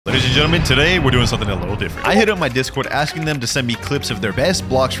Ladies and gentlemen, today we're doing something a little different. I hit up my Discord asking them to send me clips of their best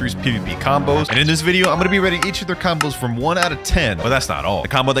Blox Fruits PvP combos, and in this video, I'm going to be rating each of their combos from 1 out of 10, but that's not all. The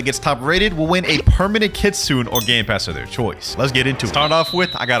combo that gets top rated will win a permanent Kitsune or Game Pass of their choice. Let's get into it. Start off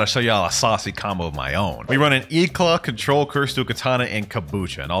with, I gotta show y'all a saucy combo of my own. We run an E-Claw, Control, Curse to Katana, and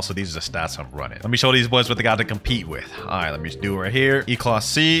Kabucha, and also these are the stats I'm running. Let me show these boys what they got to compete with. Alright, let me just do it right here. E-Claw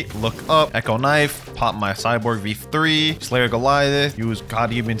C, look up, Echo Knife, pop my Cyborg V3, Slayer Goliath, use God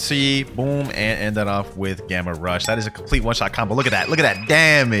Human C, boom, and end that off with Gamma Rush. That is a complete one-shot combo. Look at that. Look at that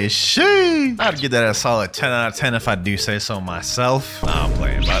damage. Sheesh. I'd give that a solid 10 out of 10 if I do say so myself. Nah, I'm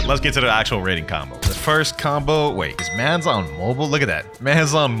playing, but let's get to the actual rating combo. The first combo, wait, is man's on mobile? Look at that.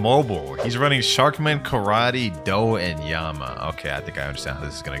 Man's on mobile. He's running Sharkman, Karate, Do, and Yama. Okay, I think I understand how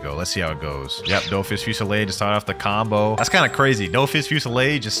this is gonna go. Let's see how it goes. Yep, Do Fist Fusillade to start off the combo. That's kind of crazy. Do Fist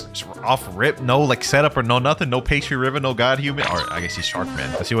Fusillade just off rip. No like setup or no nothing. No Pastry River, no God Human. Or I guess he's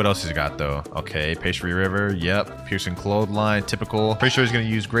Sharkman. Let's see what else he's got though. Okay, Pastry River. Yep. Piercing Clothesline. Typical. Pretty sure he's gonna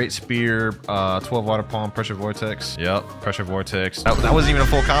use Great Spear, 12 Water Palm, Pressure Vortex. Yep. Pressure Vortex. That wasn't even a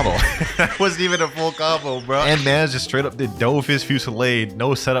full combo. That wasn't even a full combo, bro. And man's just straight up did Do Fist Fusillade.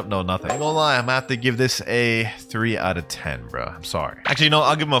 No setup, no nothing. Ain't gonna lie, I'm gonna have to give this a 3 out of 10, bro. I'm sorry. Actually, no,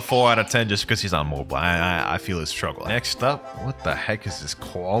 I'll give him a 4 out of 10 just because he's on mobile. I feel his struggle. Next up, what the heck is this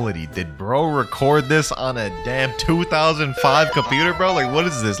quality? Did bro record this on a damn 2005 computer, bro? Like, what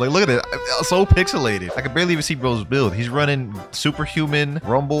is this? Like, look at it. So pixelated. I can barely even see bro's build. He's running Superhuman,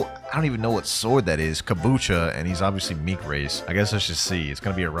 Rumble. I don't even know what sword that is. Kabucha, and he's obviously Meek Race. I guess let's just see. It's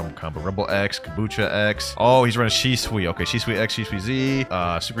gonna be a Rumble combo. Rumble X, Kabucha X. Oh, he's running Shisui. Okay, Shisui X, Shisui Z,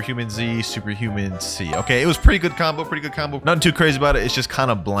 Superhuman Z, Superhuman C. Okay, it was pretty good combo. Pretty good combo. Nothing too crazy about it. It's just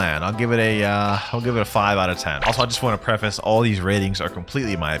kind of bland. I'll give it a 5 out of 10. Also, I just want to preface all these ratings are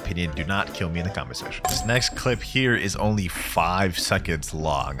completely my opinion. Do not kill me in the comment section. This next clip here is only 5 seconds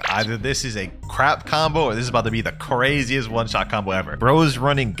long. Either this is a crap combo or this is about to be the craziest one-shot combo ever. Bro's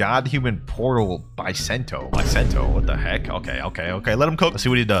running God Human Portal by Sento. What the heck? Okay. Let him cook. Let's see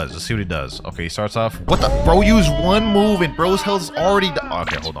what he does. Okay, he starts off. What the? Bro used one move and bro's health's already done.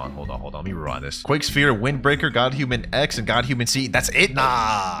 Okay, hold on. Let me rewind this. Quake Sphere, Windbreaker, God Human X, and God Human C. That's it?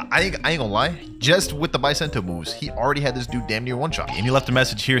 Nah, I ain't gonna lie. Just with the Bicento moves, he already had this dude damn near one shot. And he left a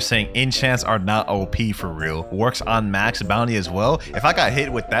message here saying enchants are not OP for real. Works on max bounty as well. If I got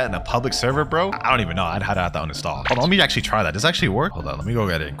hit with that in a public server, bro, I don't even know. I'd have to uninstall. Hold on, let me actually try that. Does it actually work? Hold on, let me go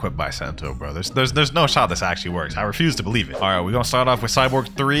get it and equip Bicento, bro. There's no shot this actually works. I refuse to believe it. All right, we're gonna start off with Cyborg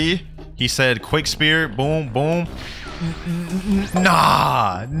 3. He said Quick Spear, boom, boom.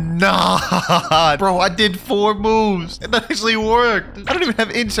 Nah. Bro, I did 4 moves. It actually worked. I don't even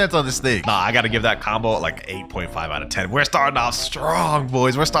have enchants on this thing. Nah, I gotta give that combo like 8.5 out of 10. We're starting off strong,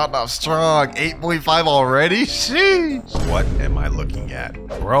 boys. We're starting off strong. 8.5 already? Sheesh. What am I looking at?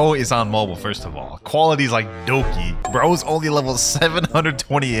 Bro is on mobile, first of all. Quality's like Doki. Bro's only level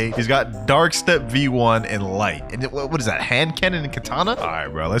 728. He's got Dark Step V1 and Light. And what is that? Hand Cannon and Katana? All right,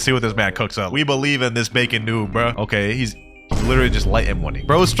 bro. Let's see what this man cooks up. We believe in this bacon noob, bro. Okay, he's literally just light M1-ing.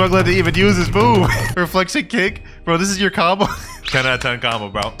 Bro's struggling to even use his move. Reflection kick. Bro, this is your combo. 10 out of 10 combo,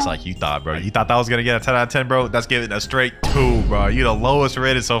 bro. It's like you thought, bro. You thought that was gonna get a 10 out of 10, bro? That's giving a straight 2, bro. You the lowest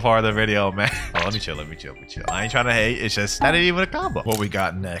rated so far in the video, man. Oh, let me chill. I ain't trying to hate. It's just that ain't even a combo. What we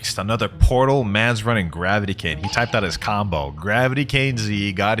got next? Another Portal. Man's running Gravity Cane. He typed out his combo. Gravity Cane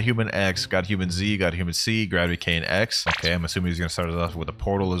Z, God Human X, God Human Z, God Human C, Gravity Cane X. Okay, I'm assuming he's gonna start it off with a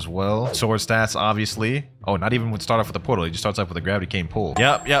Portal as well. Sword stats, obviously. Oh, not even would start off with a Portal. He just starts off with a Gravity Cane pull.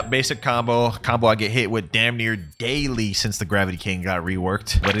 Yep, basic combo. Combo I get hit with damn near daily since the Gravity Cane got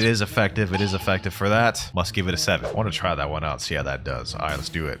reworked. But it is effective. It is effective for that. Must give it a 7. I want to try that one out, see how that does. All right, let's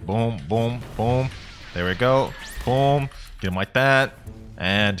do it. Boom, boom, boom. There we go. Boom. Get him like that.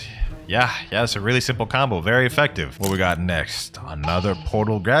 And yeah, it's a really simple combo. Very effective. What we got next? Another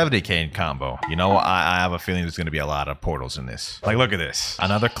Portal Gravity Cane combo. You know, I have a feeling there's going to be a lot of portals in this. Like, look at this.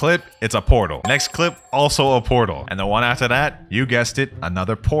 Another clip, it's a portal. Next clip, also a portal. And the one after that, you guessed it,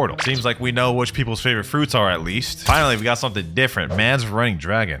 another portal. Seems like we know which people's favorite fruits are at least. Finally, we got something different. Man's running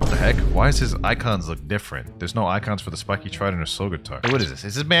Dragon. What the heck? Why does his icons look different? There's no icons for the Spiky Trident or Soul Guitar. Hey, what is this?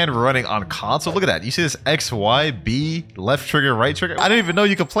 Is this man running on console? Look at that. You see this X, Y, B, left trigger, right trigger? I didn't even know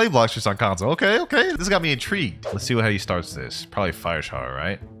you could play Blox on console. Okay. This got me intrigued. Let's see how he starts this. Probably Fire Shower,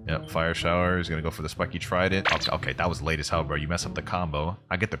 right? Yep, Fire Shower. He's gonna go for the Spiky Trident. Okay, that was late as hell, bro. You mess up the combo.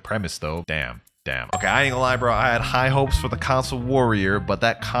 I get the premise, though. Damn. Damn. Okay, I ain't gonna lie, bro. I had high hopes for the Console Warrior, but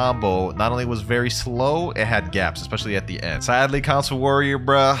that combo not only was very slow, it had gaps, especially at the end. Sadly, Console Warrior,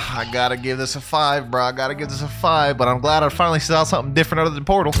 bro, I gotta give this a 5, bro. I gotta give this a 5, but I'm glad I finally saw something different other than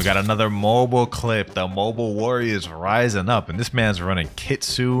Portal. We got another mobile clip. The mobile warrior is rising up, and this man's running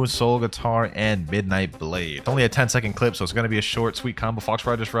Kitsu, Soul Guitar, and Midnight Blade. It's only a 10-second clip, so it's gonna be a short, sweet combo.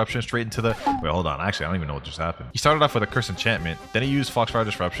 Foxfire Disruption straight into the... Wait, hold on. Actually, I don't even know what just happened. He started off with a Curse Enchantment, then he used Foxfire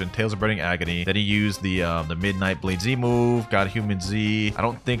Disruption, Tales of Burning Agony, then he used the Midnight Blade Z move, God Human Z. I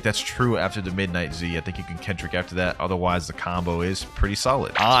don't think that's true after the Midnight Z. I think you can Kentrick after that. Otherwise, the combo is pretty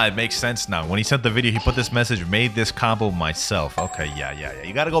solid. Ah, it makes sense now. When he sent the video, he put this message, made this combo myself. Okay, yeah.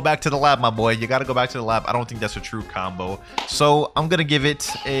 You gotta go back to the lab, my boy. You gotta go back to the lab. I don't think that's a true combo. So I'm gonna give it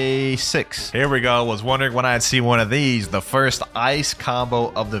a 6. Here we go. Was wondering when I'd see one of these. The first ice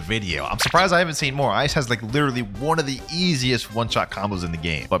combo of the video. I'm surprised I haven't seen more. Ice has like literally one of the easiest one-shot combos in the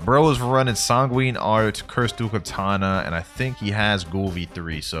game. But bro is running Sanguine Art, Cursed Dual Katana, and I think he has Ghoul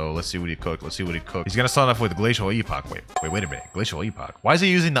V3. So let's see what he cooked. Let's see what he cooked. He's gonna start off with Glacial Epoch. Wait a minute. Glacial Epoch. Why is he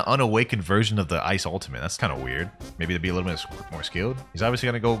using the unawakened version of the Ice Ultimate? That's kind of weird. Maybe to be a little bit more skilled. He's obviously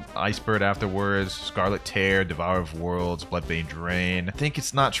gonna go Ice Bird afterwards. Scarlet Tear, Devourer of Worlds, Bloodbane Drain. I think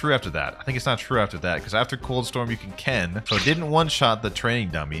it's not true after that. Because after Cold Storm you can Ken. So it didn't one-shot the training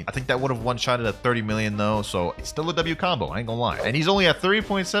dummy. I think that would have one-shotted at 30 million though. So it's still a W combo. I ain't gonna lie. And he's only a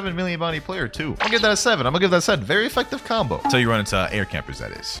 3.7 million bounty player too. I'll give that a 7. I'm gonna give that a 7. Very effective combo. So you run into air campers,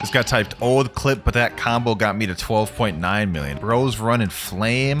 that is. This guy typed old clip, but that combo got me to 12.9 million. Bro's running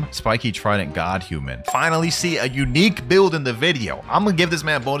Flame, Spiky Trident, God Human. Finally see a unique build in the video. I'm gonna give this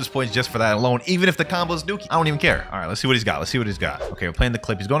man bonus points just for that alone, even if the combo's dookie. I don't even care. All right, let's see what he's got. Okay, we're playing the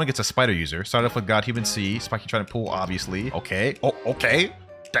clip. He's going against a spider user. Start off with God Human C, Spiky Trident Pool, obviously. Okay. Oh, okay.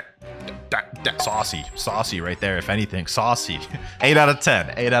 Saucy right there, if anything. Saucy. 8 out of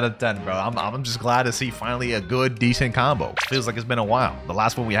 10, bro. I'm just glad to see finally a good, decent combo. Feels like it's been a while. The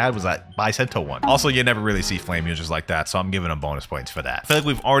last one we had was that Bicento one. Also, you never really see flame users like that, so I'm giving them bonus points for that. I feel like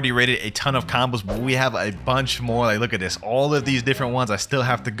we've already rated a ton of combos, but we have a bunch more. Like, look at this. All of these different ones I still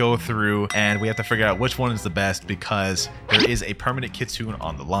have to go through, and we have to figure out which one is the best because there is a permanent Kitsune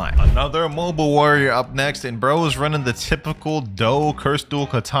on the line. Another mobile warrior up next, and bro is running the typical Do Cursed Dual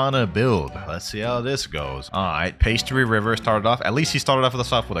Katana build. Let's see how this goes. All right, Pastry River started off. At least he started off with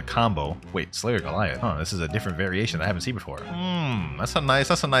us with a combo. Wait, Slayer Goliath. Huh, this is a different variation I haven't seen before. That's a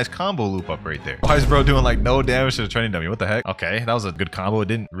nice combo loop up right there. Why is bro doing like no damage to the training dummy? What the heck? Okay, that was a good combo. It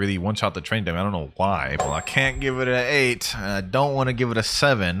didn't really one-shot the training dummy. I don't know why. Well, I can't give it an 8. I don't want to give it a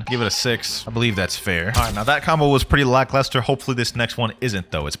 7. Give it a 6. I believe that's fair. All right, now that combo was pretty lackluster. Hopefully this next one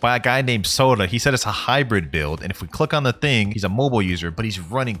isn't though. It's by a guy named Soda. He said it's a hybrid build, and if we click on the thing, he's a mobile user, but he's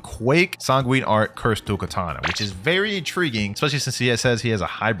running Quake, Sanguine Art, Cursed Dual Katana, which is very intriguing, especially since he says he has a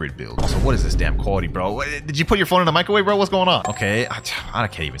hybrid build. So what is this damn quality, bro? Did you put your phone in the microwave, bro? What's going on? Okay, I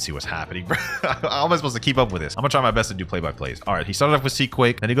can't even see what's happening, bro. How am I supposed to keep up with this? I'm gonna try my best to do play-by-plays. All right, he started off with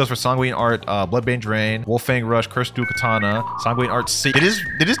Quake, then he goes for Sanguine Art, Bloodbane Drain, Wolfang Rush, Cursed Dual Katana, Sanguine Art C. Did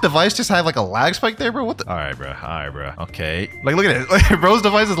his device just have like a lag spike there, bro? What the? All right, bro. Okay, like look at it. Like, bro's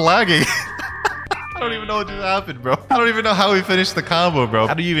device is lagging. I don't even know what just happened, bro. I don't even know how we finished the combo, bro.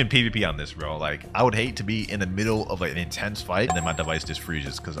 How do you even PvP on this, bro? Like, I would hate to be in the middle of like an intense fight and then my device just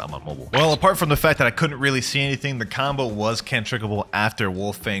freezes because I'm on mobile. Well, apart from the fact that I couldn't really see anything, the combo was cantrickable after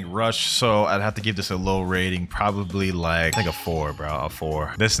Wolfang Rush, so I'd have to give this a low rating, probably like, I think a 4, bro, a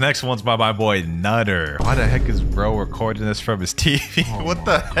 4. This next one's by my boy Nutter. Why the heck is bro recording this from his TV? What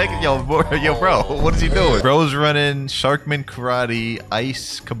the heck? Yo, bro, what is he doing? Bro's running Sharkman Karate,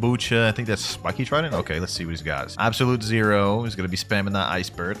 Ice Kabucha. I think that's Spiky Trident. Okay, let's see what he's got. Absolute Zero. He's gonna be spamming that Ice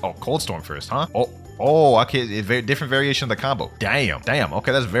Bird. Oh, Cold Storm first, huh? Oh, okay. Very different variation of the combo. Damn.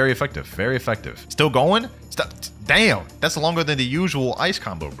 Okay, that's very effective. Still going? Damn, that's longer than the usual ice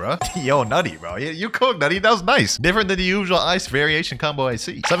combo, bro. Yo, Nutty, bro. You cooked, Nutty. That was nice. Different than the usual ice variation combo I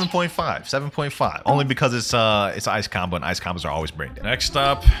see. 7.5. Only because it's ice combo, and ice combos are always brain dead. Next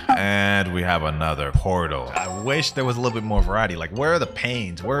up, and we have another Portal. I wish there was a little bit more variety. Like, where are the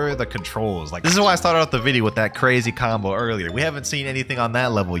pains? Where are the controls? Like, this is why I started out the video with that crazy combo earlier. We haven't seen anything on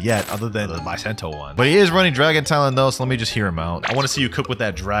that level yet, other than the Bicento one. But he is running Dragon Talon though, so let me just hear him out. I want to see you cook with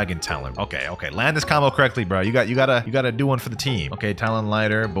that Dragon Talon. Okay. Land this combo correctly, bro. You gotta do one for the team. Okay, Talon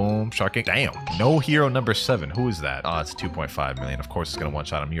Lighter, boom, Sharking. Damn. No hero number 7. Who is that? Oh, it's 2.5 million. Of course it's gonna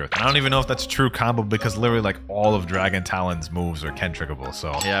one-shot him. I don't even know if that's a true combo because literally like all of Dragon Talon's moves are Kentrickable.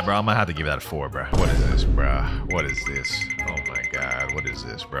 So yeah, bro, I'm gonna have to give that a 4, bro. What is this, bro? What is this? Oh my god. god, what is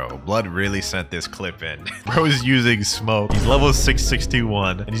this, bro? Blood really sent this clip in. Bro is using smoke. He's level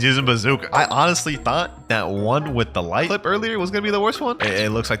 6621 and he's using bazooka. I honestly thought that one with the light clip earlier was gonna be the worst one.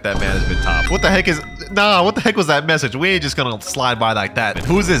 It looks like that man has been topped. What the heck is... Nah, what the heck was that message? We ain't just gonna slide by like that. And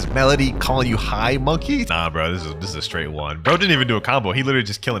who's this Melody calling you high, monkey? Nah, bro, this is a straight one. Bro didn't even do a combo. He literally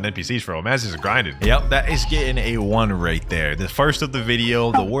just killing NPCs for him. Man's just grinding. Yep, that is getting a 1 right there. The first of the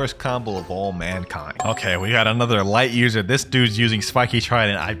video, the worst combo of all mankind. Okay, we got another light user. This dude's using spiky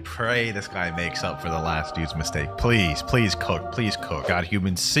trident. I pray this guy makes up for the last dude's mistake. Please, please cook. Please cook. Got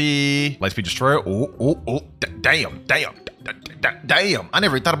human C. Lightspeed destroyer. Oh. Damn. Damn. I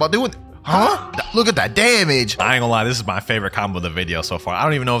never thought about doing... Huh? Look at that damage. I ain't gonna lie, this is my favorite combo of the video so far. I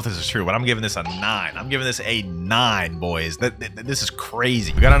don't even know if this is true, but I'm giving this a 9. I'm giving this a 9, boys. This is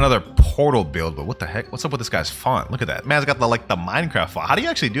crazy. We got another portal build, but what the heck? What's up with this guy's font? Look at that. Man's got the Minecraft font. How do you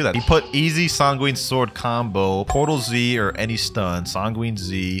actually do that? He put easy sanguine sword combo, portal Z or any stun, sanguine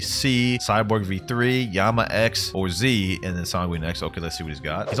Z, C, cyborg V3, Yama X or Z, and then sanguine X. Okay, let's see what he's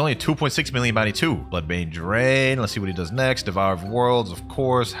got. He's only a 2.6 million bounty 2. Bloodbane Drain. Let's see what he does next. Devour of Worlds, of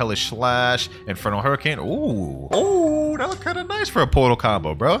course. Hellish Slash. Infernal Hurricane. Ooh, that looked kind of nice for a portal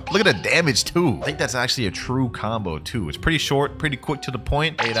combo, bro. Look at the damage too. I think that's actually a true combo too. It's pretty short, pretty quick to the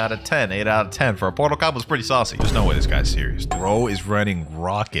point. 8 out of 10. 8 out of 10 for a portal combo is pretty saucy. There's no way this guy's serious. Bro is running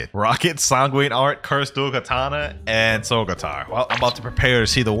Rocket, Sanguine Art, Cursed Dual Katana, and Soul Guitar. Well, I'm about to prepare to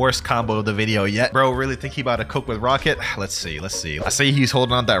see the worst combo of the video yet. Bro, really think he about to cook with Rocket? Let's see. I see he's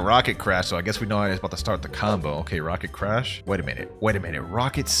holding on that Rocket Crash, so I guess we know he's about to start the combo. Okay, Rocket Crash. Wait a minute.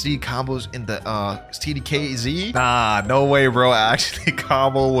 Rocket C combos in the CDKZ? Nah, no way, bro. Actually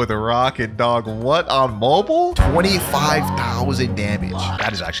combo with a Rocket, dog. What, on mobile? 25,000 damage.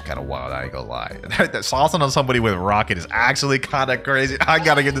 That is actually kind of wild, I ain't gonna lie. That saucing on somebody with Rocket is actually kind of crazy. I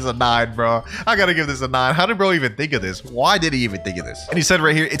gotta give this a 9, bro. I gotta give this a 9. How did bro even think of this? Why did he even think of this? And he said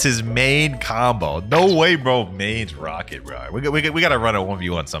right here, it's his main combo. No way, bro. Main's Rocket, bro. We gotta run a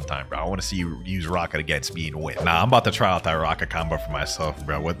 1v1 sometime, bro. I want to see you use Rocket against me and win. Nah, I'm about to try out that Rocket combo for myself,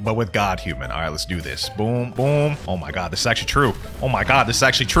 bro. But with God Human. All right, let's do this. Boom, boom. Oh my god, this is actually true. Oh my god, this is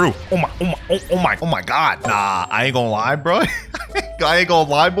actually true. Oh my god. Nah, I ain't gonna lie, bro. I ain't gonna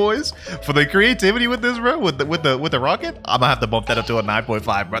lie, boys. For the creativity with this, bro, with the Rocket, I'm gonna have to bump that up to a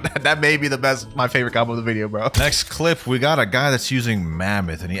 9.5, bro. That may be my favorite combo of the video, bro. Next clip, we got a guy that's using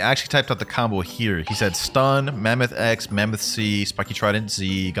Mammoth, and he actually typed out the combo here. He said stun, Mammoth X, Mammoth C, Spiky Trident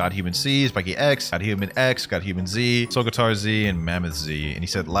Z, God Human C, Spiky X, God Human X, God Human Z, Soul Guitar Z, and Mammoth Z. And he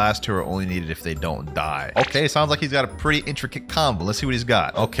said last two are only needed if they don't die. Okay, sounds like he's got a pretty intricate combo. Let's see what he's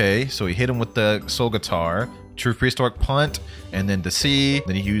got. Okay, so he hit him with the Soul Guitar, True Prehistoric Punt, and then the C.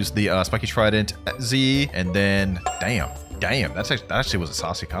 Then he used the Spiky Trident Z, and then damn, that actually was a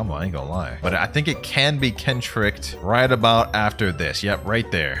saucy combo, I ain't gonna lie. But I think it can be Ken-tricked right about after this. Yep,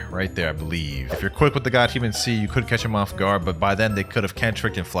 right there, I believe. If you're quick with the God Human C, you could catch him off guard, but by then they could have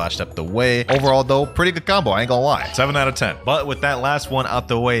Ken-tricked and flashed up the way. Overall though, pretty good combo, I ain't gonna lie. 7 out of 10. But with that last one out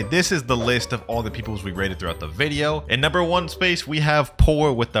the way, this is the list of all the peoples we rated throughout the video. In number 1 space, we have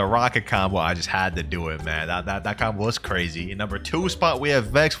Poor with the Rocket combo. I just had to do it, man. That combo was crazy. In number 2 spot, we have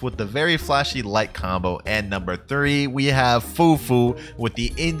Vex with the very flashy light combo. And number 3, we have Fufu with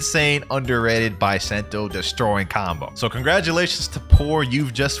the insane underrated Bicento destroying combo. So congratulations to Poor,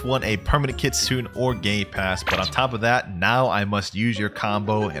 you've just won a permanent Kitsune or Game Pass, but on top of that, now I must use your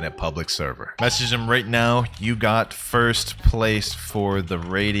combo in a public server. Message him right now. You got first place for the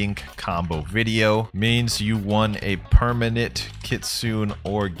rating combo video. Means you won a permanent Kitsune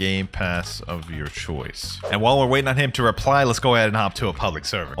or Game Pass of your choice. And while we're waiting on him to reply, let's go ahead and hop to a public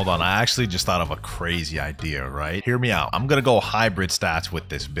server. Hold on, I actually just thought of a crazy idea, right? Hear me out. I'm gonna go hybrid stats with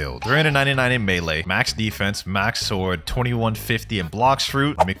this build. 399 in melee, max defense, max sword, 2150 in Blox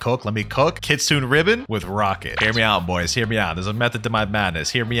fruit. Let me cook. Kitsune ribbon with Rocket. Hear me out, boys. Hear me out. There's a method to my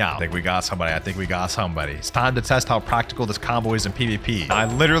madness. Hear me out. I think we got somebody. It's time to test how practical this combo is in PvP. I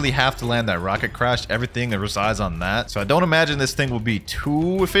literally have to land that Rocket Crash, everything that resides on that. So I don't imagine this thing will be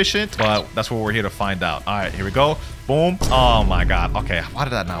too efficient, but that's what we're here to find out. All right, here we go. Boom. Oh my god. Okay, why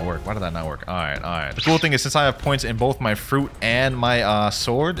did that not work? All right. The cool thing is, since I have points in both my fruit and my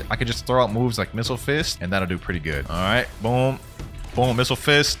sword, I can just throw out moves like Missile Fist, and that'll do pretty good. All right, boom. Boom, Missile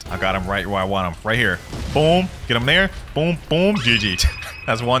Fist. I got him right where I want him. Right here. Boom. Get him there. Boom, boom. GG.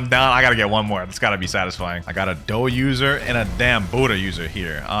 That's one down. I gotta get one more. That's gotta be satisfying. I got a Doe user and a damn Buddha user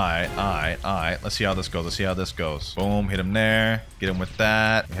here. Alright. Let's see how this goes. Boom. Hit him there. Get him with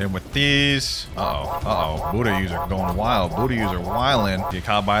that. Hit him with these. Uh-oh. Buddha user going wild. Buddha user wildin'. Get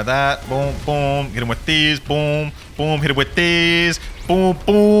caught by that. Boom, boom. Hit him with these. Boom. Boom. Hit him with these. boom,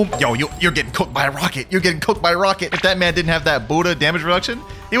 boom. Yo, you're getting cooked by a rocket. You're getting cooked by a rocket. If that man didn't have that Buddha damage reduction,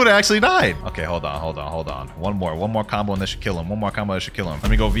 he would have actually died. Okay, hold on. One more combo and that should kill him. One more combo that should kill him.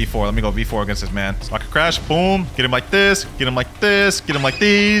 Let me go V4. Let me go V4 against this man. Rocket crash, boom. Get him like this. Get him like this. Get him like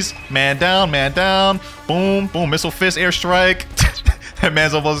these. Man down, man down. Boom, boom. Missile fist, airstrike. That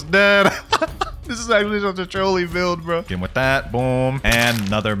man's almost dead. This is actually such a trolly build, bro. Get him with that. Boom. And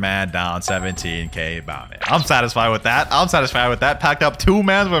another man down. 17k bounty. I'm satisfied with that. Packed up 2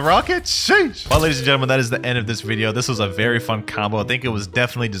 mans with rockets. Sheesh. Well, ladies and gentlemen, that is the end of this video. This was a very fun combo. I think it was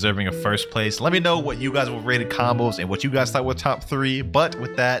definitely deserving of first place. Let me know what you guys were rated combos and what you guys thought were top 3. But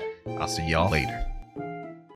with that, I'll see y'all later.